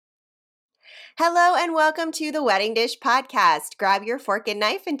Hello and welcome to the Wedding Dish Podcast. Grab your fork and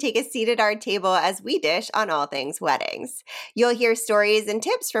knife and take a seat at our table as we dish on all things weddings. You'll hear stories and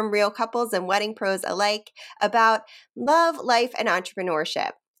tips from real couples and wedding pros alike about love, life, and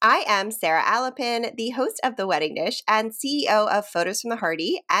entrepreneurship. I am Sarah Alapin, the host of The Wedding Dish and CEO of Photos from the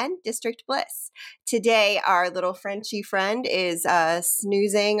Hardy and District Bliss. Today, our little Frenchie friend is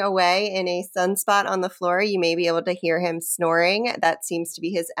snoozing away in a sunspot on the floor. You may be able to hear him snoring. That seems to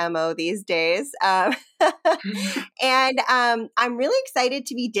be his MO these days. I'm really excited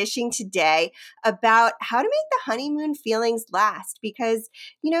to be dishing today about how to make the honeymoon feelings last because,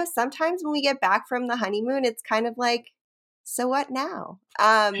 sometimes when we get back from the honeymoon, it's kind of like, so what now?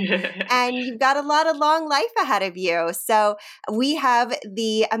 And you've got a lot of long life ahead of you. So we have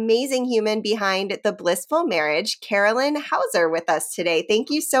the amazing human behind The Blissful Marriage, Carolyn Hauser, with us today. Thank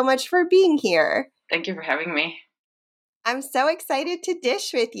you so much for being here. Thank you for having me. I'm so excited to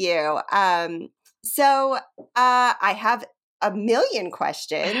dish with you. I have a million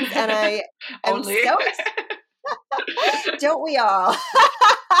questions, and I am so don't we all?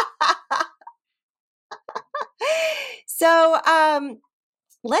 So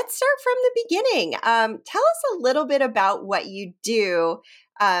let's start from the beginning. Tell us a little bit about what you do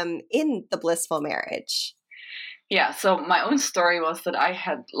in The Blissful Marriage. Yeah, so my own story was that I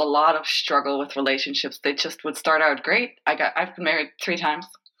had a lot of struggle with relationships. They just would start out great. I've been married 3 times,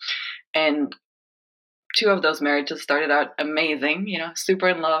 and 2 of those marriages started out amazing, super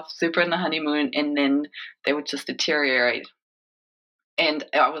in love, super in the honeymoon, and then they would just deteriorate. And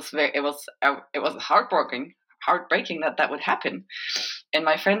it was heartbreaking that would happen. And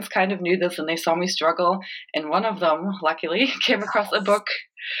my friends kind of knew this, and they saw me struggle. And one of them, luckily, came across a book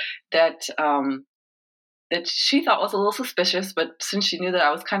that she thought was a little suspicious, but since she knew that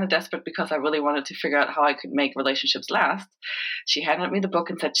I was kind of desperate because I really wanted to figure out how I could make relationships last, she handed me the book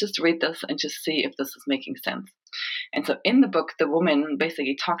and said, just read this and just see if this is making sense. And so in the book, the woman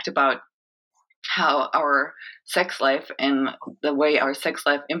basically talked about how our sex life and the way our sex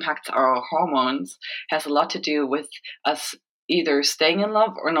life impacts our hormones has a lot to do with us either staying in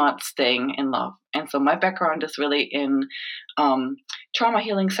love or not staying in love. And so my background is really in trauma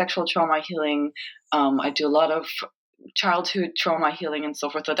healing, sexual trauma healing. I do a lot of childhood trauma healing and so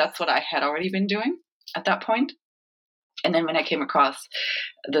forth. So that's what I had already been doing at that point. And then when I came across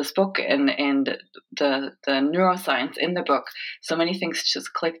this book and the neuroscience in the book, so many things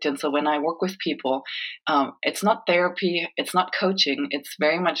just clicked. And so when I work with people, it's not therapy, it's not coaching, it's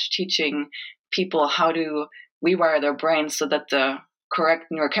very much teaching people how to rewire their brains so that the correct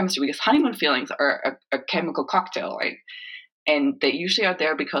neurochemistry, because honeymoon feelings are a chemical cocktail, right? And they usually are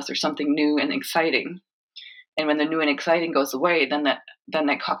there because there's something new and exciting. And when the new and exciting goes away, then that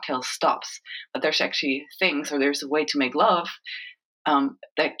cocktail stops. But there's actually things, or there's a way to make love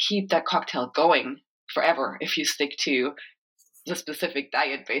that keep that cocktail going forever if you stick to the specific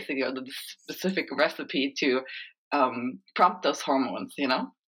diet, basically, or the specific recipe to prompt those hormones,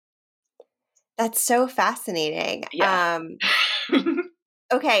 That's so fascinating. Yeah.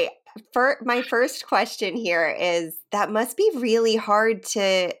 Okay. My first question here is that must be really hard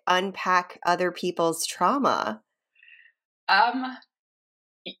to unpack other people's trauma.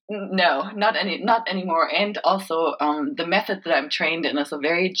 No, not anymore. And also, the method that I'm trained in is a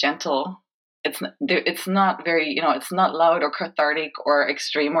very gentle. It's not very, it's not loud or cathartic or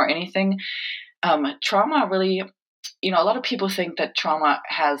extreme or anything. Trauma really, a lot of people think that trauma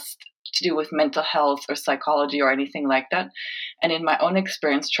has to do with mental health or psychology or anything like that. And in my own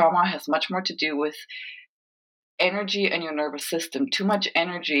experience, trauma has much more to do with energy and your nervous system. Too much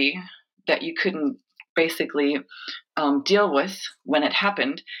energy that you couldn't basically deal with when it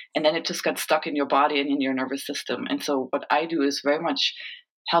happened, and then it just got stuck in your body and in your nervous system. And so what I do is very much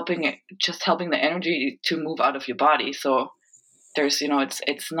helping the energy to move out of your body. So there's,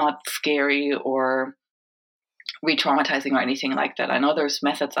 it's not scary or re-traumatizing or anything like that. I know there's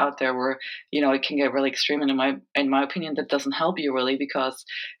methods out there where, it can get really extreme, and in my opinion, that doesn't help you really, because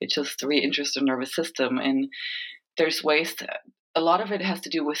it just re-interests the nervous system. And there's ways a lot of it has to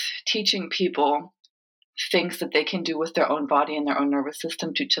do with teaching people things that they can do with their own body and their own nervous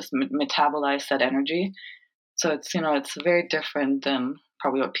system to just metabolize that energy. So it's, it's very different than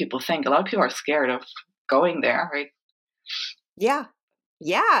probably what people think. A lot of people are scared of going there, right? Yeah.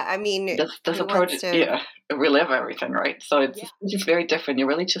 I mean, this approach, relive everything, right? So it's just very different. You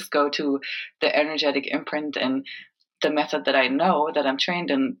really just go to the energetic imprint, and the method that I know that I'm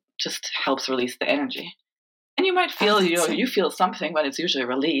trained in just helps release the energy. And you might feel, you feel something, but it's usually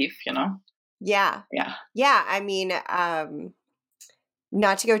relief, Yeah. I mean,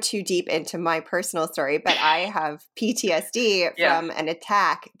 not to go too deep into my personal story, but I have PTSD Yeah. from an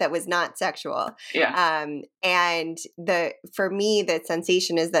attack that was not sexual. Yeah. And for me, the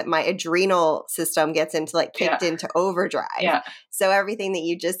sensation is that my adrenal system gets kicked Yeah. into overdrive. Yeah. So everything that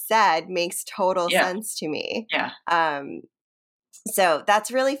you just said makes total Yeah. sense to me. Yeah. So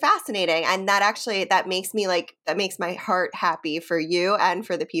that's really fascinating. And that makes my heart happy for you and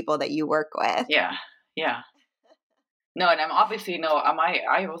for the people that you work with. Yeah. Yeah. No, and I'm obviously,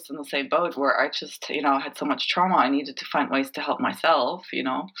 I was in the same boat where I just, had so much trauma. I needed to find ways to help myself,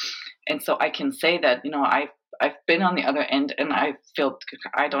 and so I can say that, I've been on the other end, and I feel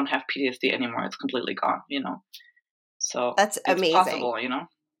I don't have PTSD anymore. It's completely gone, so That's it's amazing. possible,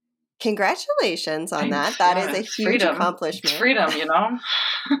 Congratulations on Thanks. that. That Yeah, is a it's huge freedom. It's accomplishment. freedom,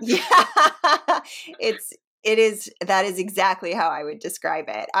 Yeah. That is exactly how I would describe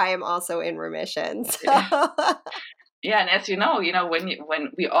it. I am also in remission. So Yeah, and as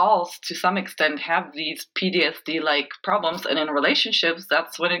when we all, to some extent, have these PTSD like problems, and in relationships,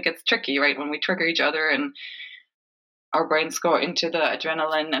 that's when it gets tricky, right? When we trigger each other, and our brains go into the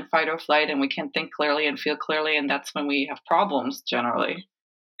adrenaline and fight or flight, and we can't think clearly and feel clearly, and that's when we have problems generally.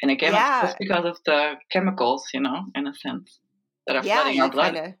 And again, it's yeah. just because of the chemicals, in a sense, that are Yeah, flooding our you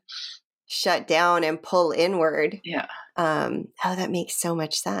blood. kind of shut down and pull inward. Yeah. That makes so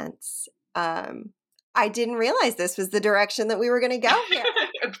much sense. I didn't realize this was the direction that we were going to go here.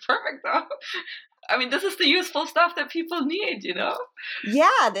 It's perfect, though. I mean, this is the useful stuff that people need,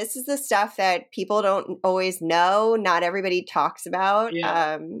 Yeah, this is the stuff that people don't always know. Not everybody talks about.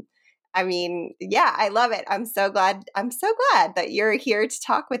 Yeah. I mean, yeah, I love it. I'm so glad that you're here to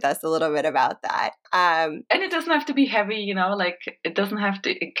talk with us a little bit about that. And it doesn't have to be heavy, it doesn't have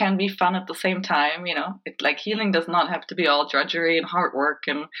to, it can be fun at the same time, healing does not have to be all drudgery and hard work.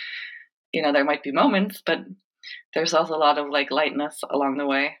 And, there might be moments, but there's also a lot of lightness along the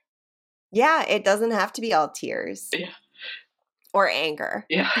way. Yeah, it doesn't have to be all tears. Yeah. Or anger.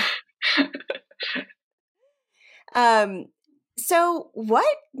 Yeah. So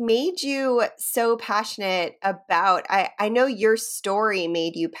what made you so passionate about, I know your story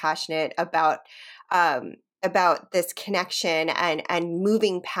made you passionate about this connection and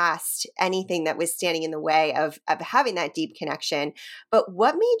moving past anything that was standing in the way of having that deep connection. But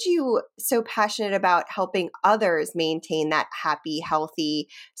what made you so passionate about helping others maintain that happy, healthy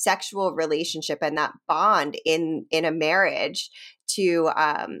sexual relationship and that bond in a marriage to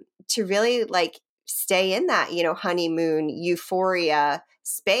really stay in that, honeymoon euphoria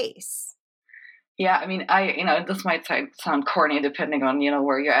space? Yeah, I mean, this might sound corny depending on,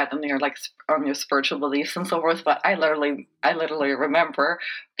 where you're at and on your spiritual beliefs and so forth, but I literally remember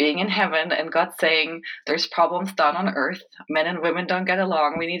being in heaven and God saying, there's problems down on earth. Men and women don't get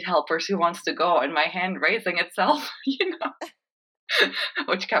along. We need helpers. Who wants to go? And my hand raising itself,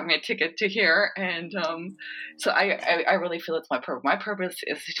 which got me a ticket to here. And so I really feel it's my purpose. My purpose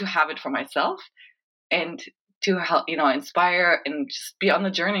is to have it for myself and to help, inspire and just be on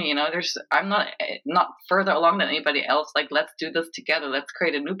the journey. I'm not further along than anybody else. Let's do this together. Let's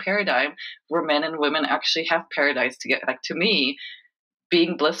create a new paradigm where men and women actually have paradise together. To me,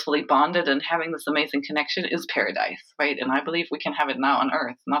 being blissfully bonded and having this amazing connection is paradise, right? And I believe we can have it now on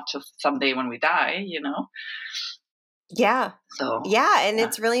earth, not just someday when we die, Yeah. So Yeah. And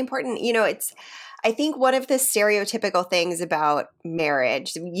it's really important. I think one of the stereotypical things about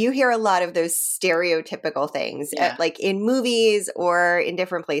marriage, you hear a lot of those stereotypical things, like in movies or in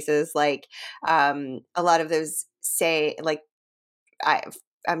different places, a lot of those say,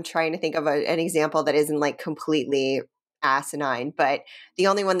 I'm trying to think of an example that isn't completely asinine, but the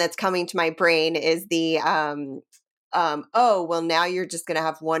only one that's coming to my brain is the, oh, well, now you're just going to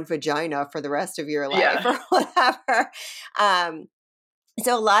have one vagina for the rest of your life or whatever.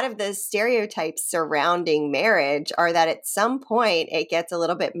 So a lot of the stereotypes surrounding marriage are that at some point it gets a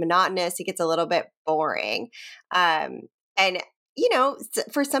little bit monotonous, it gets a little bit boring. And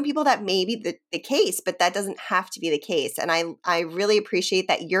for some people that may be the case, but that doesn't have to be the case. And I really appreciate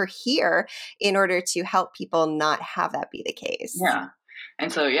that you're here in order to help people not have that be the case. Yeah.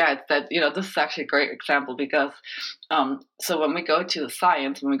 And so, it's that, this is actually a great example because, so when we go to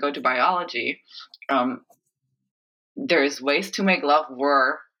science, when we go to biology, there's ways to make love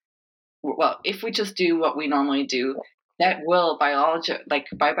if we just do what we normally do, that will by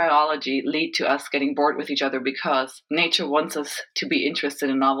biology lead to us getting bored with each other because nature wants us to be interested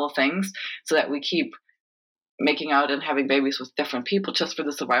in novel things so that we keep making out and having babies with different people just for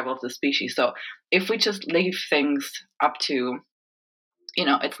the survival of the species. So if we just leave things up to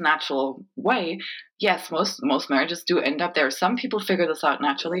its natural way. Yes, most marriages do end up there. Some people figure this out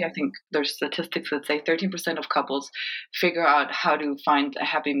naturally. I think there's statistics that say 13% of couples figure out how to find a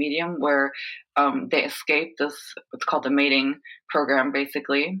happy medium where they escape this, what's called the mating program,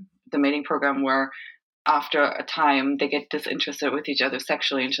 basically. The mating program where after a time they get disinterested with each other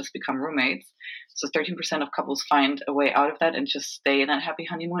sexually and just become roommates. So 13% of couples find a way out of that and just stay in that happy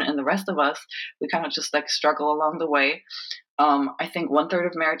honeymoon. And the rest of us, we kind of just like struggle along the way. I think one third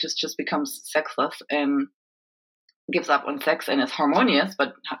of marriages just becomes sexless and gives up on sex and is harmonious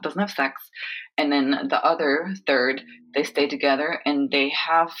but doesn't have sex. And then the other third, they stay together and they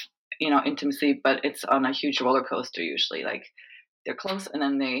have, intimacy, but it's on a huge roller coaster usually. Like they're close and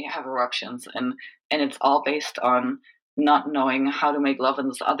then they have eruptions, and it's all based on not knowing how to make love in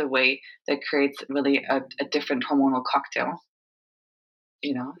this other way that creates really a different hormonal cocktail.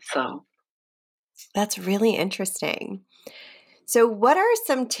 So That's really interesting. So, what are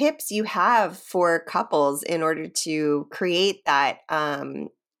some tips you have for couples in order to create that hormonal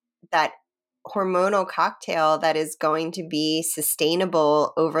cocktail that is going to be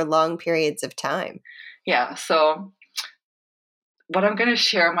sustainable over long periods of time? yeah, so what I'm going to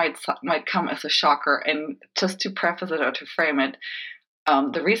share might come as a shocker, and just to preface it or to frame it,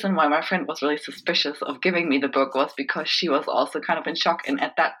 the reason why my friend was really suspicious of giving me the book was because she was also kind of in shock. And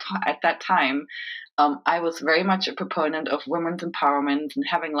at that time, I was very much a proponent of women's empowerment and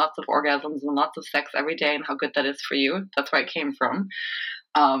having lots of orgasms and lots of sex every day and how good that is for you. That's where I came from.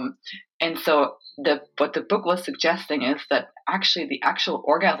 And so what the book was suggesting is that actually the actual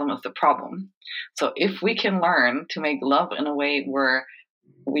orgasm is the problem. So if we can learn to make love in a way where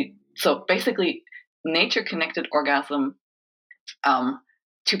so basically nature connected orgasm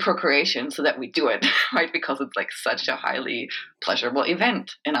to procreation so that we do it, right? Because it's like such a highly pleasurable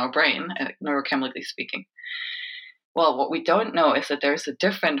event in our brain, neurochemically speaking. Well, what we don't know is that there's a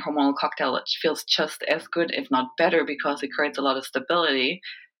different hormonal cocktail that feels just as good, if not better, because it creates a lot of stability.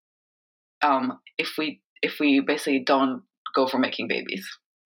 If we basically don't go for making babies.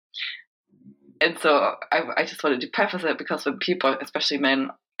 And so I just wanted to preface it because when people, especially men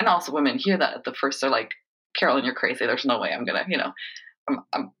and also women, hear that at the first, they're like, "Carolyn, you're crazy. There's no way I'm gonna,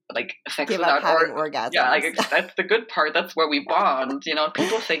 I'm like sex Give without up having orgasms." Yeah, like that's the good part. That's where we bond.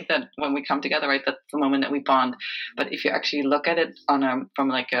 People think that when we come together, right, that's the moment that we bond. But if you actually look at it from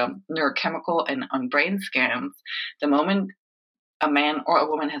like a neurochemical and on brain scans, the moment a man or a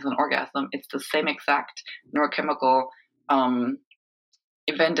woman has an orgasm, it's the same exact neurochemical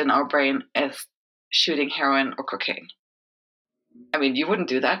event in our brain as shooting heroin or cocaine. I mean, you wouldn't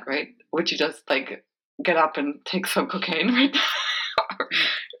do that, right? Would you just like get up and take some cocaine right now?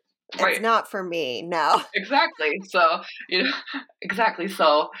 It's not for me, no. Exactly. So, exactly.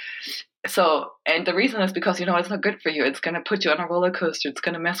 So, and the reason is because, it's not good for you. It's going to put you on a roller coaster. It's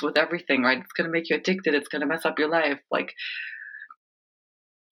going to mess with everything, right? It's going to make you addicted. It's going to mess up your life.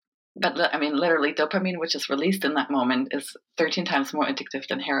 But I mean, literally, dopamine, which is released in that moment, is 13 times more addictive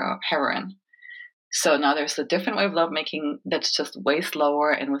than heroin. So now there's a different way of lovemaking that's just way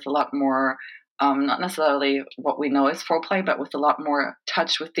slower and with a lot more, not necessarily what we know as foreplay, but with a lot more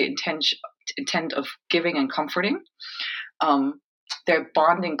touch with the intent of giving and comforting. They're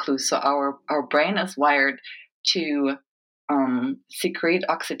bonding clues. So our brain is wired to secrete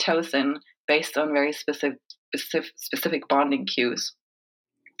oxytocin based on very specific bonding cues.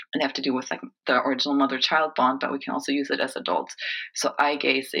 And they have to do with like the original mother-child bond, but we can also use it as adults. So eye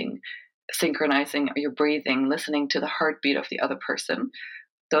gazing, synchronizing your breathing, listening to the heartbeat of the other person.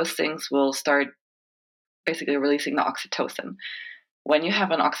 Those things will start basically releasing the oxytocin. When you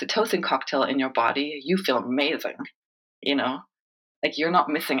have an oxytocin cocktail in your body, you feel amazing, like you're not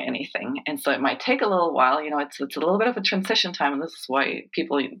missing anything. And so it might take a little while, it's a little bit of a transition time. And this is why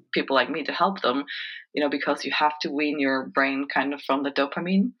people like me to help them, because you have to wean your brain kind of from the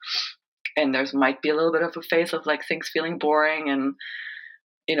dopamine. And there's might be a little bit of a phase of like things feeling boring and,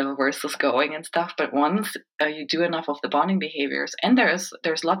 where's this going and stuff. But once you do enough of the bonding behaviors, and there's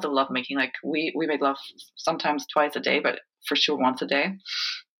lots of lovemaking, like we make love sometimes twice a day, but for sure once a day,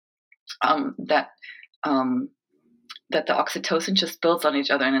 that the oxytocin just builds on each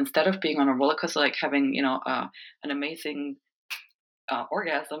other. And instead of being on a roller coaster, like having, an amazing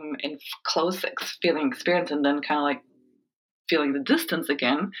orgasm in close feeling experience, and then kind of like feeling the distance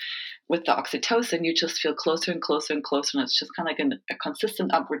again, with the oxytocin, you just feel closer and closer and closer. And it's just kind of like a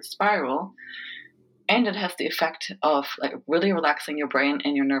consistent upward spiral. And it has the effect of like really relaxing your brain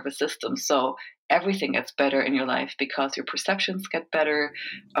and your nervous system. So everything gets better in your life because your perceptions get better.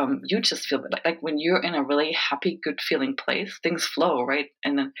 You just feel like when you're in a really happy, good feeling place, things flow, right?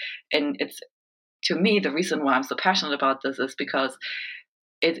 And it's, to me, the reason why I'm so passionate about this is because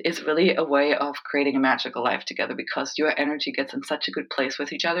it is really a way of creating a magical life together because your energy gets in such a good place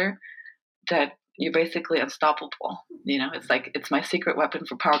with each other that you're basically unstoppable. It's like it's my secret weapon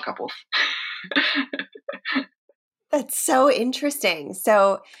for power couples. That's so interesting.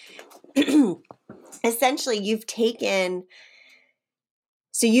 So essentially you've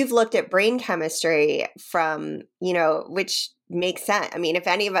looked at brain chemistry from, which makes sense. I mean, if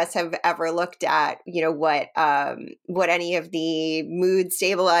any of us have ever looked at, what any of the mood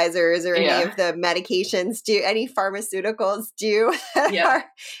stabilizers or any Yeah. of the medications do, any pharmaceuticals do that Yeah. are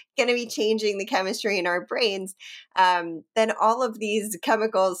going to be changing the chemistry in our brains, then all of these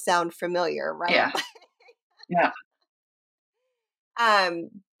chemicals sound familiar, right? Yeah. Yeah.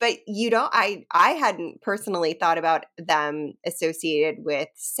 But I hadn't personally thought about them associated with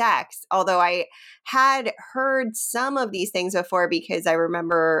sex, although I had heard some of these things before because I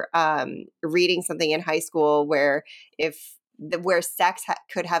remember reading something in high school where where sex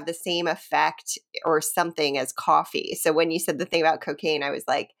could have the same effect or something as coffee. So when you said the thing about cocaine, I was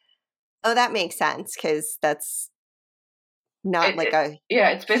like, oh, that makes sense because that's not It, like it, a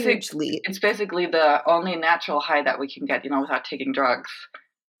yeah, huge leap. it's basically the only natural high that we can get, without taking drugs,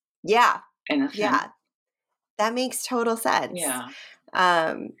 Yeah. in a sense. Yeah. That makes total sense. Yeah.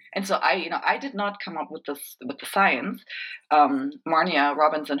 Um, And so I did not come up with the science. Marnia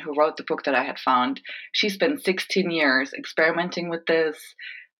Robinson, who wrote the book that I had found, she spent 16 years experimenting with this,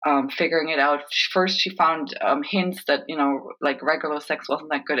 figuring it out. First, she found hints that like regular sex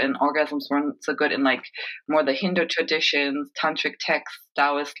wasn't that good, and orgasms weren't so good in like more the Hindu traditions, tantric texts,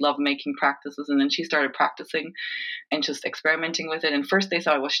 Taoist lovemaking practices, and then she started practicing and just experimenting with it. And first they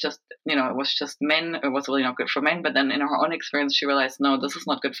thought it was just men. It was really not good for men. But then in her own experience, she realized, no, this is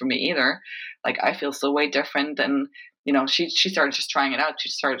not good for me either. Like I feel so way different. And she started just trying it out. She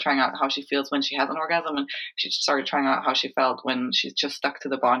started trying out how she feels when she has an orgasm, and she started trying out how she felt when she's just stuck to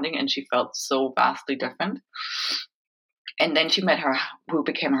the bonding, and she felt so vastly different. And then she met who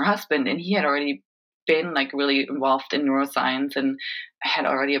became her husband, and he had already been like really involved in neuroscience and had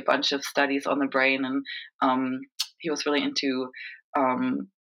already a bunch of studies on the brain, and he was really into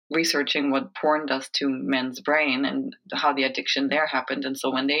researching what porn does to men's brain and how the addiction there happened. And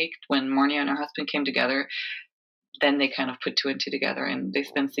so when Marnia and her husband came together, then they kind of put two and two together, and they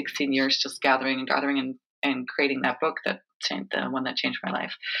spent 16 years just gathering and creating that book that changed the one that changed my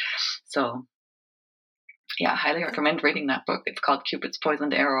life. So yeah, I highly recommend reading that book. It's called Cupid's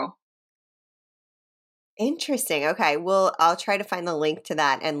Poisoned Arrow. Interesting. Okay. Well, I'll try to find the link to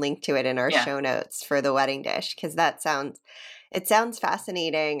that and link to it in our Yeah. show notes for the wedding dish because it sounds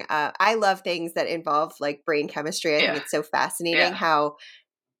fascinating. I love things that involve like brain chemistry. I think it's so fascinating how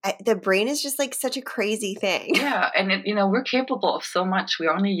the brain is just like such a crazy thing. Yeah, and we're capable of so much. We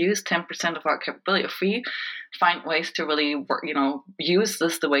only use 10% of our capability. If we find ways to really work, use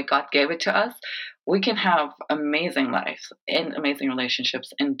this the way God gave it to us, we can have amazing lives and amazing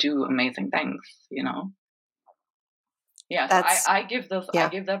relationships and do amazing things. Yeah, so I give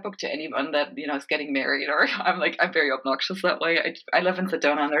that book to anyone that is getting married, or I'm very obnoxious that way. I live in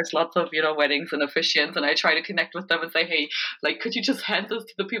Sedona, and there's lots of weddings and officiants, and I try to connect with them and say, hey, like, could you just hand this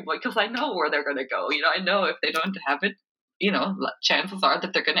to the people, because I know where they're gonna go. I know if they don't have it, chances are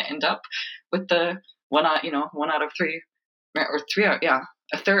that they're gonna end up with the one out of three, or three, yeah,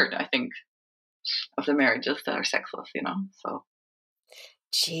 a third, I think, of the marriages that are sexless. So.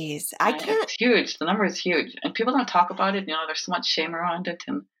 Jeez, I can't. It's huge. The number is huge, and people don't talk about it. There's so much shame around it,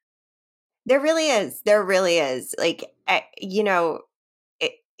 and There really is. There really is. Like,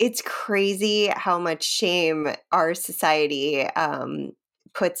 it's crazy how much shame our society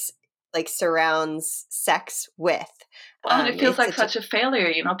surrounds sex with. Well, and it feels like such a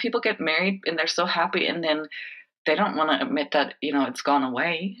failure. People get married and they're so happy, and then they don't want to admit that it's gone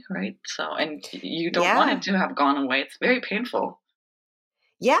away, right? So, and you don't want it to have gone away. It's very painful.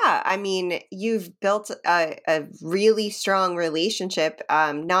 Yeah, I mean, you've built a really strong relationship,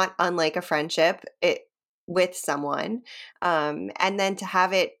 not unlike a friendship, with someone, and then to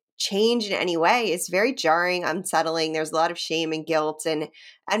have it change in any way is very jarring, unsettling. There's a lot of shame and guilt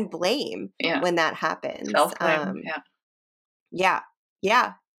and blame when that happens. Self-blame, yeah,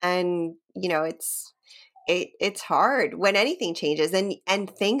 and it's hard when anything changes, and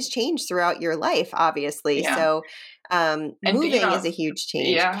things change throughout your life, obviously. Yeah. So moving is a huge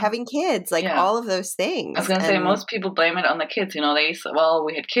change. Yeah. Having kids, like all of those things. I was gonna say most people blame it on the kids. They say, well,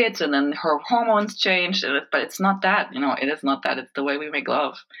 we had kids and then her hormones changed, but it's not that. It is not that. It's the way we make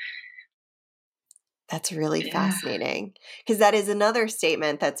love. That's really fascinating, because that is another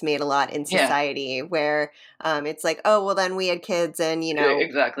statement that's made a lot in society where it's like, oh, well, then we had kids and,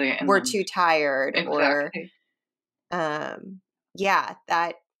 exactly, and we're too tired, exactly. or Yeah,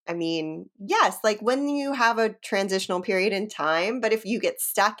 I mean, yes, like when you have a transitional period in time, but if you get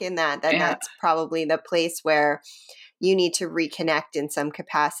stuck in that, then Yeah. that's probably the place where you need to reconnect in some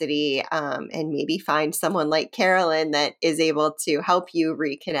capacity, and maybe find someone like Carolyn that is able to help you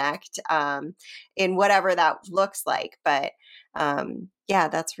reconnect, in whatever that looks like. But yeah,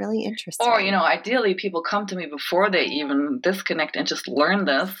 that's really Or, interesting. ideally people come to me before they even disconnect and just learn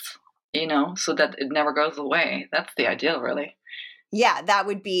this, so that it never goes away. That's the ideal, really. Yeah, that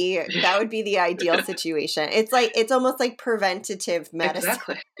would be the ideal situation. It's almost like preventative medicine.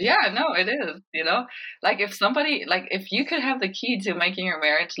 Exactly. Yeah, no, it is, Like if you could have the key to making your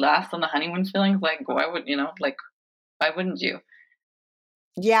marriage last on the honeymoon feelings, like why wouldn't you?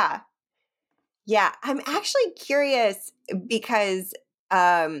 Yeah. Yeah, I'm actually curious because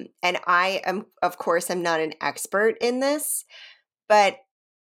and I am, of course, I'm not an expert in this, but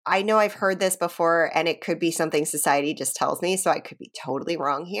I know I've heard this before and it could be something society just tells me, so I could be totally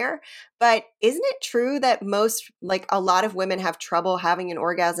wrong here. But isn't it true that like a lot of women have trouble having an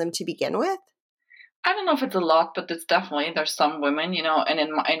orgasm to begin with? I don't know if it's a lot, but it's definitely there's some women, and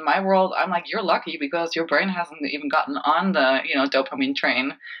in my world, I'm like, you're lucky because your brain hasn't even gotten on the, dopamine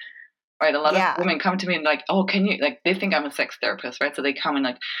train. Right, a lot of Yeah. women come to me and like, "Oh, can you," like, they think I'm a sex therapist, right? So they come and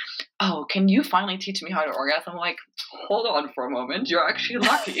like, "Oh, can you finally teach me how to orgasm?" I'm like, "Hold on for a moment. You're actually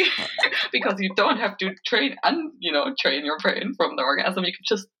lucky because you don't have to train your brain from the orgasm. You can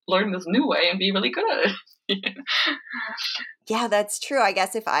just learn this new way and be really good at it." Yeah, that's true. I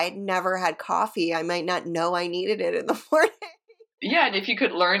guess if I'd never had coffee, I might not know I needed it in the morning. Yeah, and if you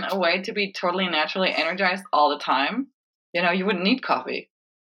could learn a way to be totally naturally energized all the time, you wouldn't need coffee.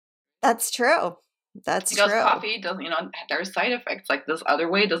 That's true. That's Because true. coffee doesn't, there's side effects. Like this other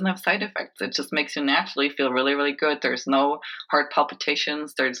way doesn't have side effects. It just makes you naturally feel really, really good. There's no heart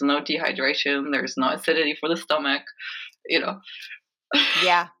palpitations. There's no dehydration. There's no acidity for the stomach, you know.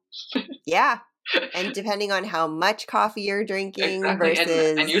 Yeah. Yeah. And depending on how much coffee you're drinking Exactly. And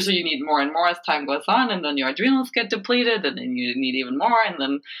versus usually you need more and more as time goes on, and then your adrenals get depleted, and then you need even more. And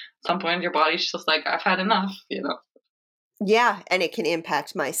then at some point your body's just like, I've had enough. yeah, and it can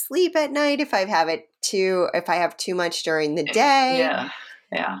impact my sleep at night if I have too much during the day. Yeah.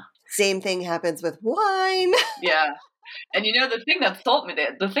 Yeah. Same thing happens with wine. Yeah. And the thing that sold me,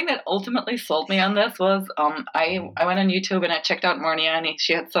 the thing that ultimately sold me on this was, I went on YouTube and I checked out Marniani.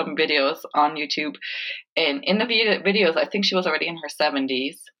 She had some videos on YouTube, and in the videos, I think she was already in her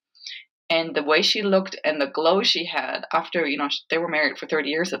 70s, and the way she looked and the glow she had after, they were married for 30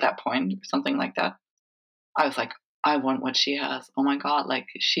 years at that point, or something like that. I was like, I want what she has. Oh my god, like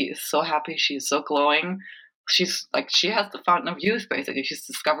she is so happy, she's so glowing. She's like, she has the fountain of youth, basically. She's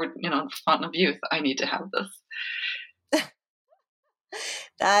discovered, the fountain of youth. I need to have this.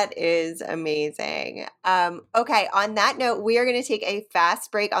 That is amazing. Okay, on that note, we are going to take a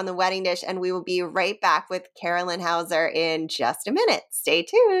fast break on the wedding dish and we will be right back with Carolyn Hauser in just a minute. Stay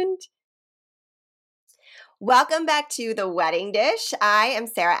tuned. Welcome back to The Wedding Dish. I am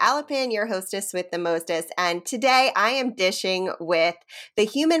Sarah Alapin, your hostess with the mostest, and today I am dishing with the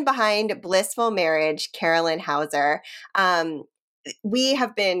human behind Blissful Marriage, Carolyn Hauser. We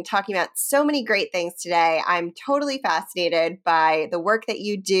have been talking about so many great things today. I'm totally fascinated by the work that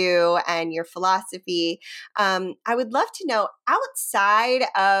you do and your philosophy. I would love to know, outside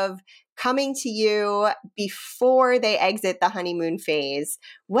of coming to you before they exit the honeymoon phase,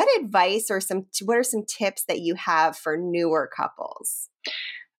 what advice or what are some tips that you have for newer couples?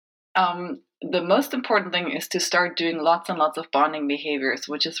 The most important thing is to start doing lots and lots of bonding behaviors,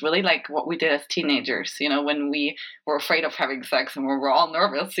 which is really like what we did as teenagers, when we were afraid of having sex and we were all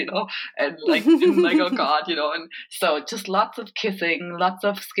nervous, and like, oh God, and so just lots of kissing, lots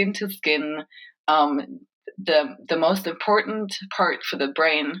of skin to skin. The most important part for the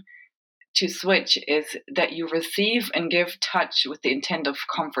brain to switch is that you receive and give touch with the intent of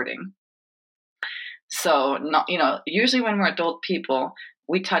comforting. So, not, usually when we're adult people,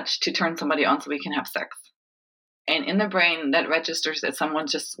 we touch to turn somebody on so we can have sex. And in the brain, that registers as someone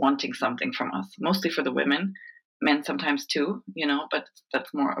just wanting something from us, mostly for the women, men sometimes too, but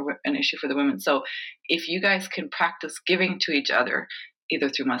that's more of an issue for the women. So if you guys can practice giving to each other, either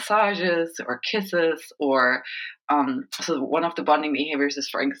through massages or kisses, or so one of the bonding behaviors is,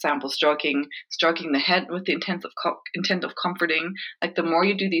 for example, stroking the head with the intent of comforting. Like the more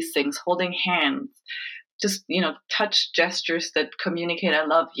you do these things, holding hands, just touch gestures that communicate I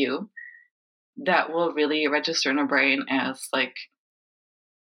love you, that will really register in our brain as like,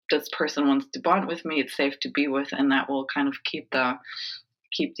 this person wants to bond with me, it's safe to be with, and that will kind of keep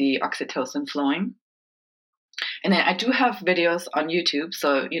the oxytocin flowing. And then I do have videos on YouTube.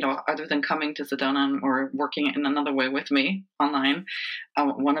 So, other than coming to Sedona or working in another way with me online,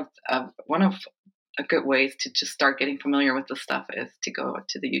 one of a good ways to just start getting familiar with the stuff is to go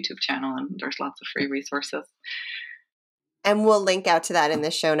to the YouTube channel, and there's lots of free resources. And we'll link out to that in the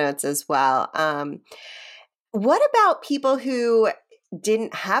show notes as well. What about people who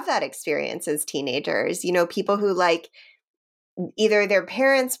didn't have that experience as teenagers? People who either their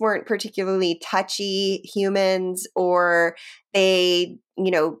parents weren't particularly touchy humans, or they,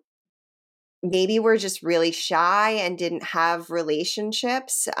 maybe were just really shy and didn't have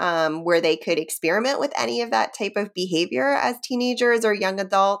relationships where they could experiment with any of that type of behavior as teenagers or young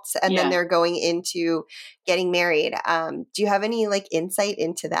adults, and then they're going into getting married. Do you have any insight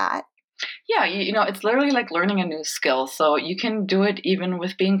into that? Yeah, it's literally like learning a new skill. So you can do it even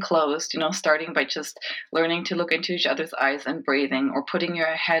with being closed, starting by just learning to look into each other's eyes and breathing, or putting your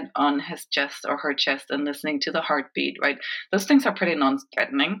head on his chest or her chest and listening to the heartbeat, right? Those things are pretty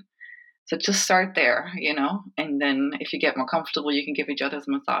non-threatening. So just start there, and then if you get more comfortable, you can give each other's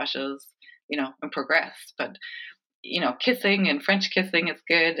massages, and progress. But, kissing and French kissing is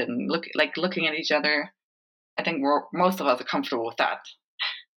good, and looking at each other. I think most of us are comfortable with that.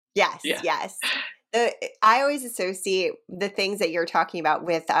 Yes, Yeah. yes. I always associate the things that you're talking about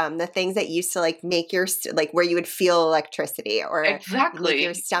with the things that used to make your where you would feel electricity or Exactly. make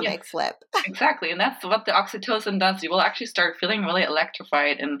your stomach flip. Exactly. And that's what the oxytocin does. You will actually start feeling really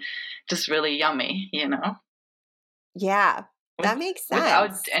electrified and just really yummy, Yeah, that makes sense.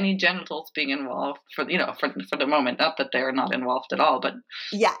 Without any genitals being involved for the moment. Not that they're not involved at all, but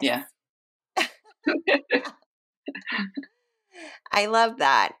yes. yeah. I love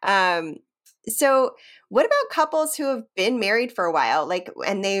that. So what about couples who have been married for a while,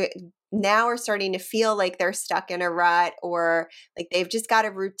 and they now are starting to feel like they're stuck in a rut, or they've just got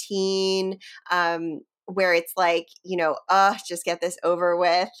a routine, where it's just get this over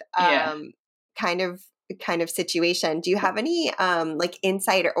with, Yeah. kind of situation. Do you have any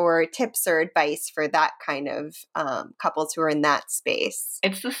insight or tips or advice for that kind of couples who are in that space?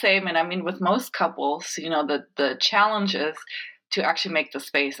 It's the same. And I mean, with most couples, the challenge is to actually make the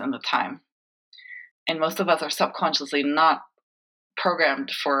space and the time. And most of us are subconsciously not programmed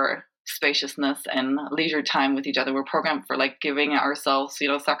for spaciousness and leisure time with each other. We're programmed for giving ourselves,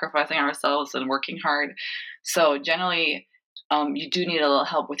 sacrificing ourselves and working hard. So generally, you do need a little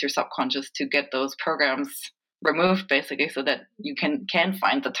help with your subconscious to get those programs removed, basically, so that you can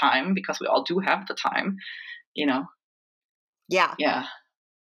find the time, because we all do have the time. Yeah. Yeah.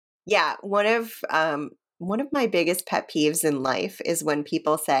 Yeah. One of my biggest pet peeves in life is when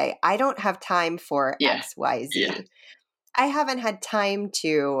people say, I don't have time for X, Y, Z. Yeah. I haven't had time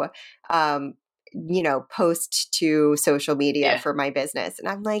to, post to social media for my business. And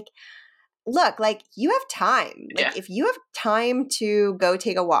I'm like, look, you have time. If you have time to go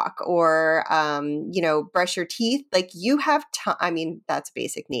take a walk or, brush your teeth, you have time. I mean, that's a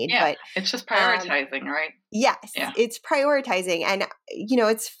basic need, but it's just prioritizing, right? Yes, it's prioritizing. And,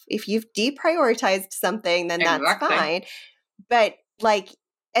 it's if you've deprioritized something, then that's fine. But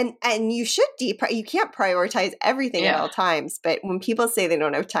and you should you can't prioritize everything at all times. But when people say they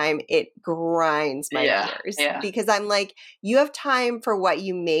don't have time, it grinds my gears because I'm like, you have time for what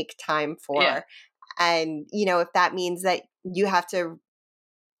you make time for. And, if that means that you have to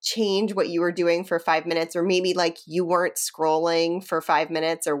change what you were doing for 5 minutes, or maybe you weren't scrolling for 5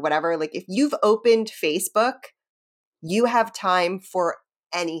 minutes or whatever. If you've opened Facebook, you have time for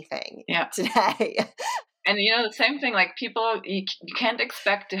anything today. And the same thing, people, you can't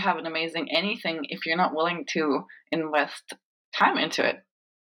expect to have an amazing anything if you're not willing to invest time into it.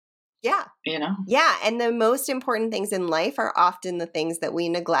 Yeah. Yeah. And the most important things in life are often the things that we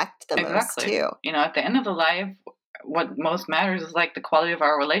neglect the most too. At the end of the life, what most matters is the quality of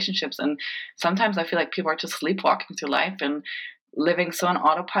our relationships. And sometimes I feel like people are just sleepwalking through life and living so on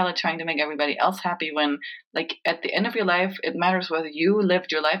autopilot, trying to make everybody else happy, when at the end of your life, it matters whether you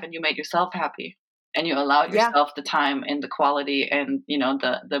lived your life and you made yourself happy. And you allowed yourself the time and the quality and,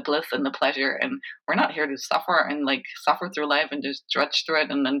 the bliss and the pleasure. And we're not here to suffer and suffer through life and just drudge through it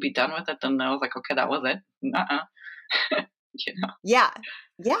and then be done with it. And I was like, okay, that was it. Yeah.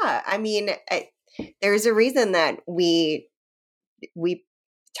 Yeah. I mean, there's a reason that we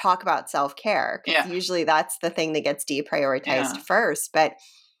talk about self-care, because usually that's the thing that gets deprioritized first. But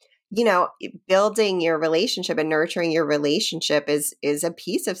building your relationship and nurturing your relationship is a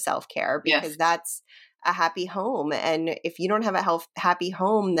piece of self-care, because that's a happy home. And if you don't have a happy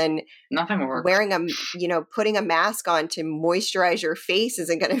home, then nothing will work. Putting a mask on to moisturize your face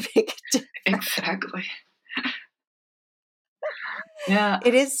isn't going to make a difference. Exactly. Yeah.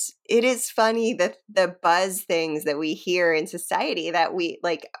 It is funny that the buzz things that we hear in society that we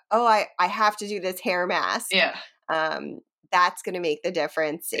like, oh, I have to do this hair mask. Yeah. That's going to make the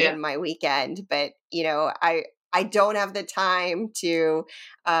difference Yeah. in my weekend. But, I don't have the time to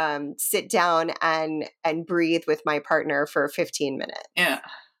sit down and breathe with my partner for 15 minutes. Yeah.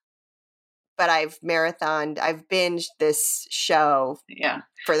 But I've binged this show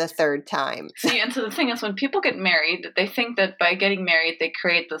for the third time. See, and so the thing is, when people get married, they think that by getting married, they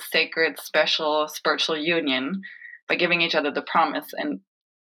create this sacred, special, spiritual union by giving each other the promise, and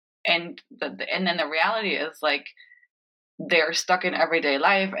then the reality is like they're stuck in everyday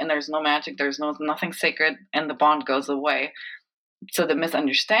life, and there's no magic, there's nothing sacred, and the bond goes away. So the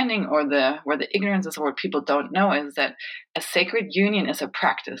misunderstanding or where the ignorance is, or what people don't know, is that a sacred union is a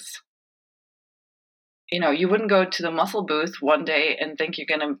practice. You wouldn't go to the muscle booth one day and think you're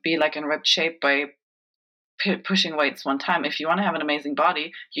going to be like in ripped shape by pushing weights one time. If you want to have an amazing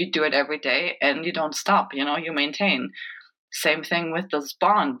body, you do it every day and you don't stop, you maintain. Same thing with this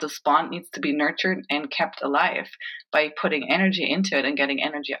bond. This bond needs to be nurtured and kept alive by putting energy into it and getting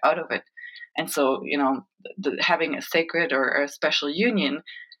energy out of it. And so, having a sacred or a special union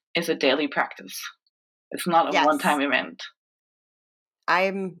is a daily practice. It's not a one-time event.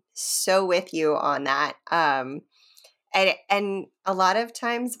 I'm so with you on that. And a lot of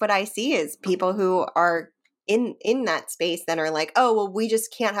times what I see is people who are in that space then are like, oh, well, we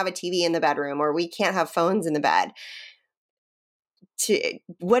just can't have a TV in the bedroom, or we can't have phones in the bed.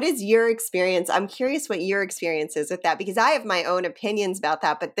 What is your experience? I'm curious what your experience is with that, because I have my own opinions about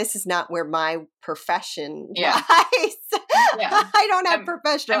that, but this is not where my profession lies. Yeah. I don't have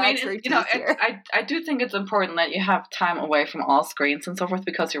professional expertise here. I do think it's important that you have time away from all screens and so forth,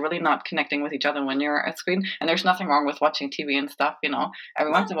 because you're really not connecting with each other when you're at screen. And there's nothing wrong with watching TV and stuff,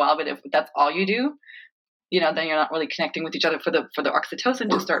 every once in a while. But if that's all you do, then you're not really connecting with each other. For the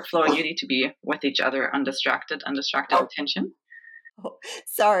oxytocin to start flowing, you need to be with each other, undistracted attention. Oh,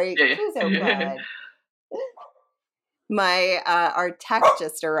 sorry. So bad. Our tech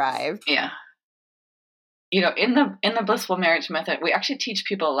just arrived. Yeah. In the blissful marriage method, we actually teach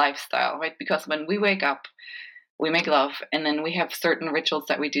people a lifestyle, right? Because when we wake up, we make love, and then we have certain rituals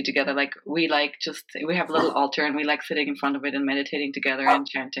that we do together. Like we have a little altar, and we like sitting in front of it and meditating together and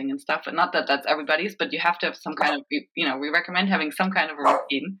chanting and stuff. And not that that's everybody's, but you have to have some kind of, we recommend having some kind of a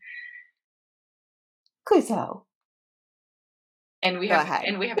routine. Kuso. And we have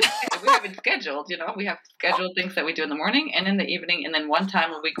it scheduled, we have scheduled things that we do in the morning and in the evening. And then one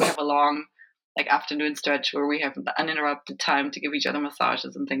time a week, we have a long afternoon stretch where we have uninterrupted time to give each other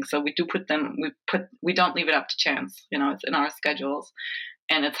massages and things. So we do we don't leave it up to chance, it's in our schedules,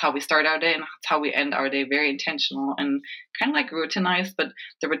 and it's how we start our day and it's how we end our day. Very intentional and kind of like routinized, but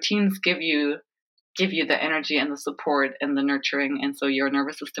the routines give you the energy and the support and the nurturing. And so your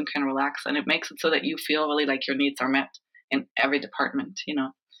nervous system can relax, and it makes it so that you feel really like your needs are met in every department,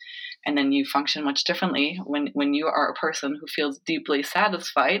 and then you function much differently when you are a person who feels deeply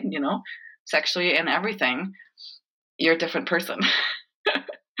satisfied, sexually and everything. You're a different person.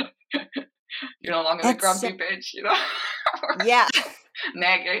 You're no longer the grumpy bitch, Yeah.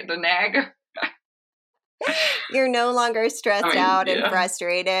 the nag. You're no longer stressed out and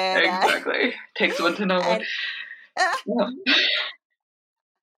frustrated. Exactly. Takes one to know one.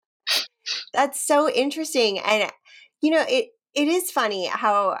 That's so interesting. And, it is funny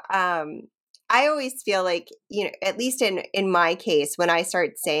how I always feel like, at least in my case, when I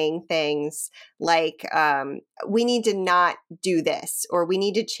start saying things like, we need to not do this, or we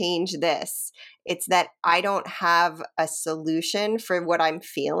need to change this, it's that I don't have a solution for what I'm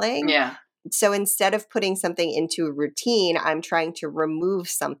feeling. Yeah. So instead of putting something into a routine, I'm trying to remove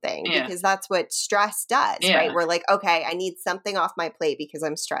something, because that's what stress does, right? We're like, okay, I need something off my plate because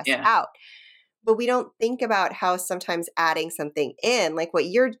I'm stressed out. But we don't think about how sometimes adding something in, like what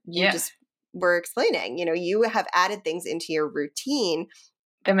you just were explaining, you have added things into your routine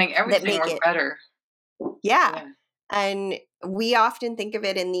that make everything work better. Yeah. And we often think of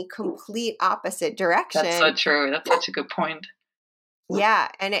it in the complete opposite direction. That's so true. That's such a good point. Yeah.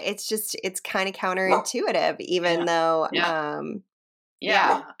 And it's kind of counterintuitive, even though,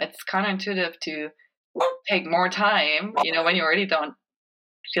 it's counterintuitive to take more time, when you already don't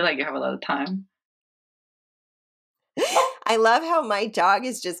feel like you have a lot of time. I love how my dog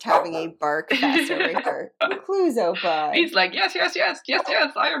is just having a bark fest over here. Cluzo bud. He's like, yes,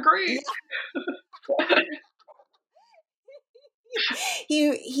 I agree. Yeah.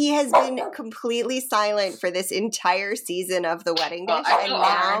 He has been completely silent for this entire season of The Wedding Dish,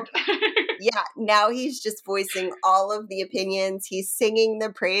 and now he's just voicing all of the opinions. He's singing the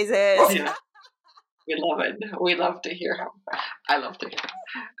praises. We love it. We love to hear him. I love to hear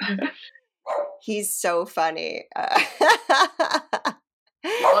him. He's so funny.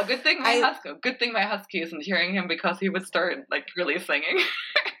 Well, good thing I my husky isn't hearing him, because he would start like really singing.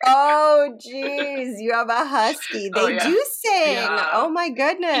 Oh, geez, you have a husky. Oh They yeah, do sing. yeah. Oh my He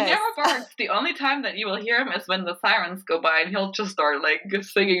goodness. never barks. The only time that you will hear him is when the sirens go by, and he'll just start like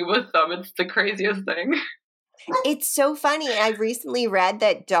singing with them. It's the craziest thing. It's so funny. I've recently read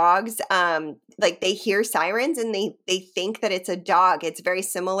that dogs, like they hear sirens and they think that it's a dog. It's very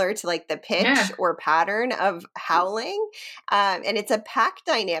similar to like the pitch Yeah, or pattern of howling, and it's a pack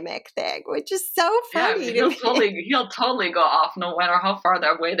dynamic thing, which is so yeah. funny to me. He'll totally go off, no matter how far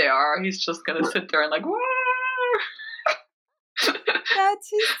away they are. He's just gonna sit there and like, whoa. That's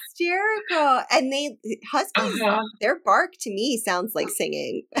hysterical. And huskies, Uh-huh. their bark to me sounds like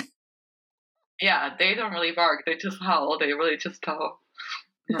singing. Yeah, they don't really bark. They just howl. They really just howl.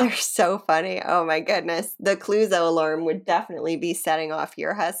 Yeah. They're so funny. Oh my goodness. The Cluzo alarm would definitely be setting off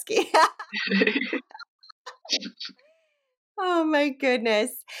your husky. Oh my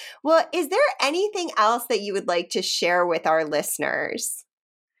goodness. Well, is there anything else that you would like to share with our listeners?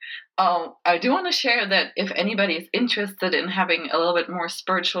 I do want to share that if anybody is interested in having a little bit more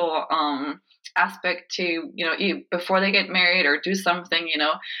spiritual aspect to, before they get married or do something,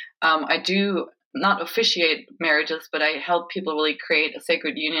 I do not officiate marriages, but I help people really create a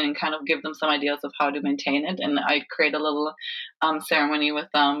sacred union and kind of give them some ideas of how to maintain it. And I create a little ceremony with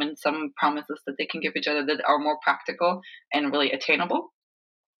them and some promises that they can give each other that are more practical and really attainable.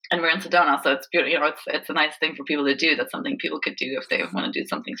 And we're in Sedona, so it's beautiful. It's a nice thing for people to do. That's something people could do if they want to do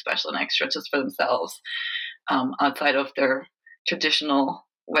something special and extra just for themselves, outside of their traditional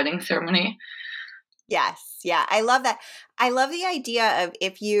wedding ceremony. Yes. Yeah. I love that. I love the idea of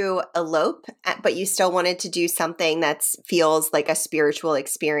if you elope, but you still wanted to do something that feels like a spiritual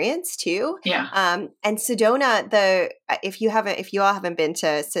experience too. Yeah. And Sedona, if you all haven't been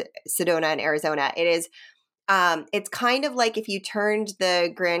to Sedona in Arizona, it is, it's kind of like if you turned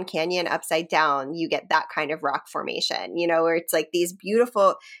the Grand Canyon upside down, you get that kind of rock formation, where it's like these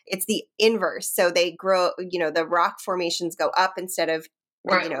beautiful, it's the inverse. So they grow, the rock formations go up instead of,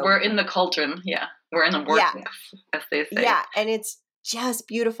 We're in the cauldron. Yeah. We're in the yeah, vortex, as they say. yeah. And it's just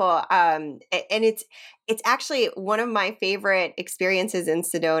beautiful. And it's actually one of my favorite experiences in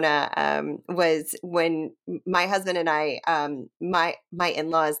Sedona, was when my husband and I, my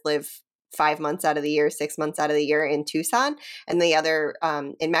in-laws live 5 months out of the year, 6 months out of the year in Tucson, and the other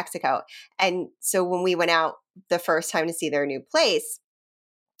in Mexico. And so when we went out the first time to see their new place,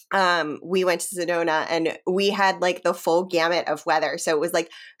 we went to Sedona and we had like the full gamut of weather. So it was like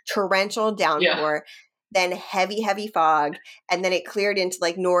torrential downpour, then heavy fog, and then it cleared into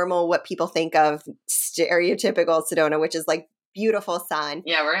like normal, what people think of stereotypical Sedona, which is like beautiful sun.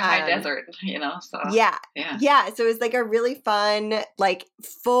 Yeah, we're in high desert, so. Yeah. So it was like a really fun, like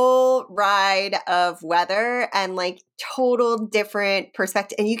full ride of weather and like total different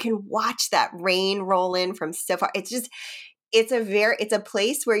perspective. And you can watch that rain roll in from so far. It's a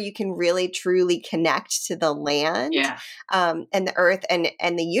place where you can really truly connect to the land, and the earth and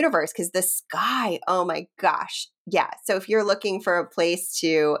the universe, because the sky, oh my gosh. Yeah. So if you're looking for a place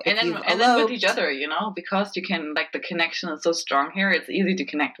to, and then with each other, because you can, like, the connection is so strong here, it's easy to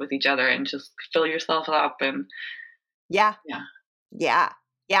connect with each other and just fill yourself up and yeah.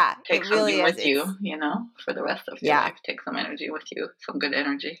 Take it really something is. with you, for the rest of your life. Take some energy with you, some good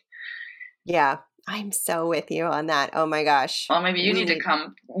energy. Yeah. I'm so with you on that. Oh my gosh. Well, maybe you need to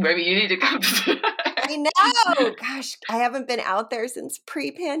come. Maybe you need to come. I know. Gosh, I haven't been out there since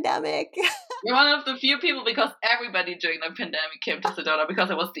pre-pandemic. You're one of the few people, because everybody during the pandemic came to Sedona because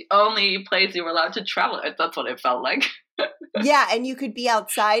it was the only place you were allowed to travel. That's what it felt like. Yeah, and you could be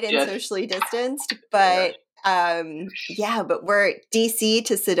outside and socially distanced, but but we're DC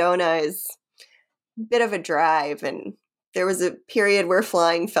to Sedona is a bit of a drive, and there was a period where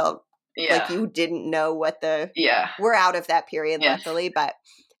flying felt like you didn't know what we're out of that period, luckily, but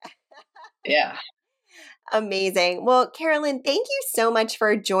amazing. Well, Carolyn, thank you so much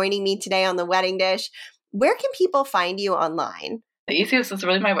for joining me today on The Wedding Dish. Where can people find you online? The easiest is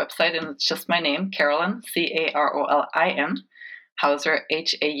really my website, and it's just my name, Carolyn, Carolin, Hauser,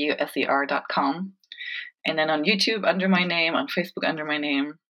 HAUSER.com. And then on YouTube under my name, on Facebook under my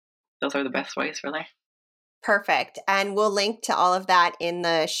name. Those are the best ways, really. Perfect. And we'll link to all of that in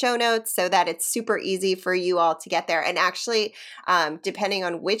the show notes so that it's super easy for you all to get there. And actually, depending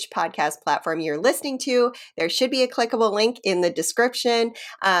on which podcast platform you're listening to, there should be a clickable link in the description.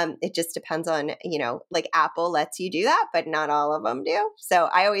 It just depends on, like Apple lets you do that, but not all of them do. So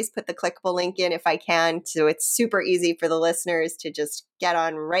I always put the clickable link in if I can. So it's super easy for the listeners to just get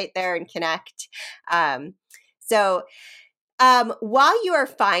on right there and connect. So while you are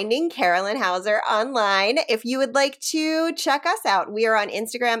finding Carolyn Hauser online, if you would like to check us out, we are on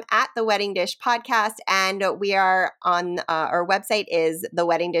Instagram at The Wedding Dish Podcast, and we are on our website is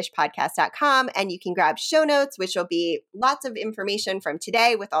theweddingdishpodcast.com, and you can grab show notes, which will be lots of information from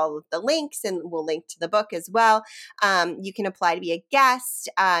today with all of the links, and we'll link to the book as well. You can apply to be a guest.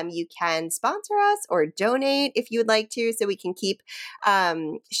 You can sponsor us or donate if you would like to, so we can keep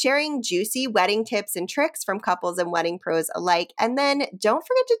sharing juicy wedding tips and tricks from couples and wedding pros alike. And then don't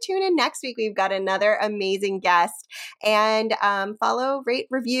forget to tune in next week. We've got another amazing guest. And follow, rate,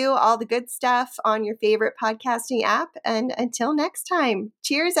 review, all the good stuff on your favorite podcasting app. And until next time,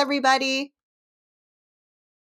 cheers, everybody.